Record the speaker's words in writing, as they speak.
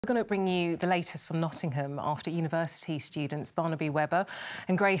We're going to bring you the latest from Nottingham after university students Barnaby Webber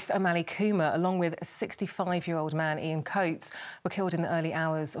and Grace O'Malley-Coomer, along with a 65-year-old man, Ian Coates, were killed in the early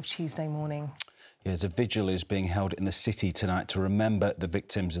hours of Tuesday morning. Yes, a vigil is being held in the city tonight to remember the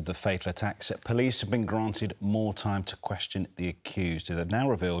victims of the fatal attacks. Police have been granted more time to question the accused, who they've now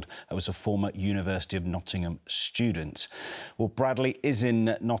revealed was a former University of Nottingham student. Well, Bradley is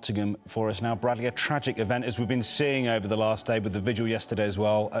in Nottingham for us now. Bradley, a tragic event, as we've been seeing over the last day with the vigil yesterday as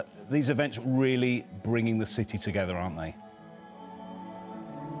well. These events really bringing the city together, aren't they?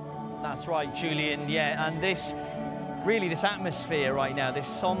 That's right, Julian, yeah, and this atmosphere right now, this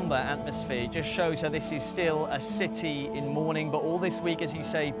sombre atmosphere, just shows how this is still a city in mourning. But all this week, as you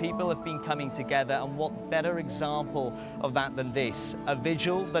say, people have been coming together, and what better example of that than this? A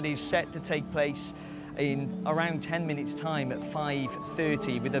vigil that is set to take place in around 10 minutes' time at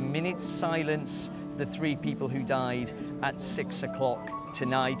 5:30, with a minute's silence for the 3 people who died at 6 o'clock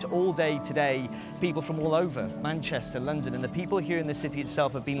tonight. All day today, people from all over Manchester, London, and the people here in the city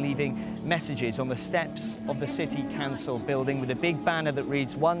itself have been leaving messages on the steps of the City Council building with a big banner that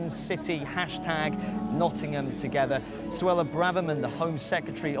reads "One City, #Nottingham Together." Suella Braverman, the Home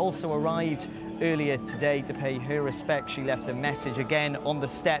Secretary, also arrived earlier today to pay her respects. She left a message again on the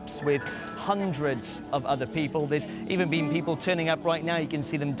steps with hundreds of other people. There's even been people turning up right now. You can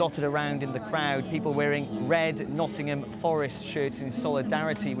see them dotted around in the crowd, people wearing red Nottingham Forest shirts in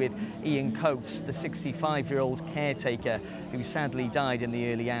solidarity with Ian Coates, the 65-year-old caretaker who sadly died in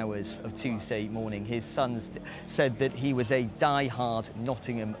the early hours of Tuesday morning. His son said that he was a die-hard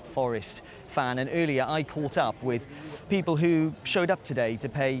Nottingham Forest fan, and earlier I caught up with people who showed up today to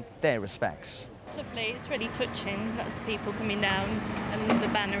pay their respects. Lovely, it's really touching, lots of people coming down, and the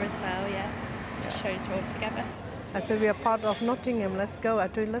banner as well, yeah. Just shows we're all together. I said, we are part of Nottingham, let's go. I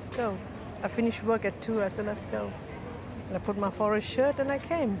told him, let's go. I finished work at 2, I said, let's go. And I put my Forest shirt and I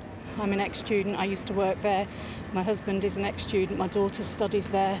came. I'm an ex-student, I used to work there. My husband is an ex-student, my daughter studies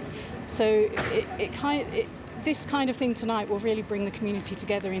there. So this kind of thing tonight will really bring the community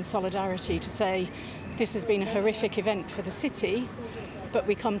together in solidarity to say this has been a horrific event for the city, but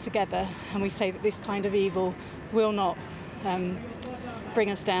we come together and we say that this kind of evil will not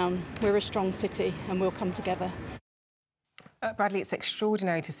bring us down. We're a strong city and we'll come together. Bradley, it's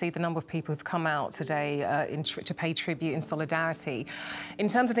extraordinary to see the number of people who've come out today to pay tribute in solidarity. In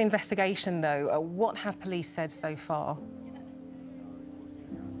terms of the investigation, though, what have police said so far?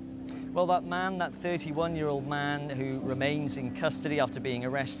 Well, that 31-year-old man who remains in custody after being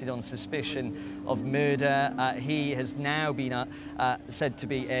arrested on suspicion of murder, he has now been said to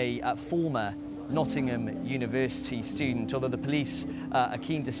be a former Nottingham University student, although the police are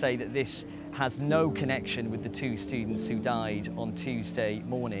keen to say that this has no connection with the 2 students who died on Tuesday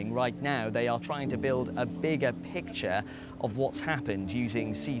morning. Right now, they are trying to build a bigger picture of what's happened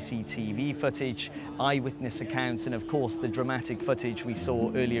using CCTV footage, eyewitness accounts, and of course the dramatic footage we saw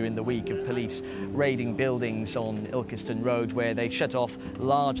earlier in the week of police raiding buildings on Ilkeston Road, where they shut off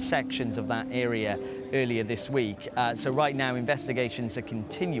large sections of that area earlier this week. So right now, investigations are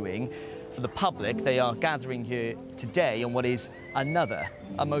continuing. For the public, they are gathering here today on what is another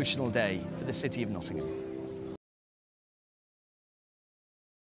emotional day for the City of Nottingham.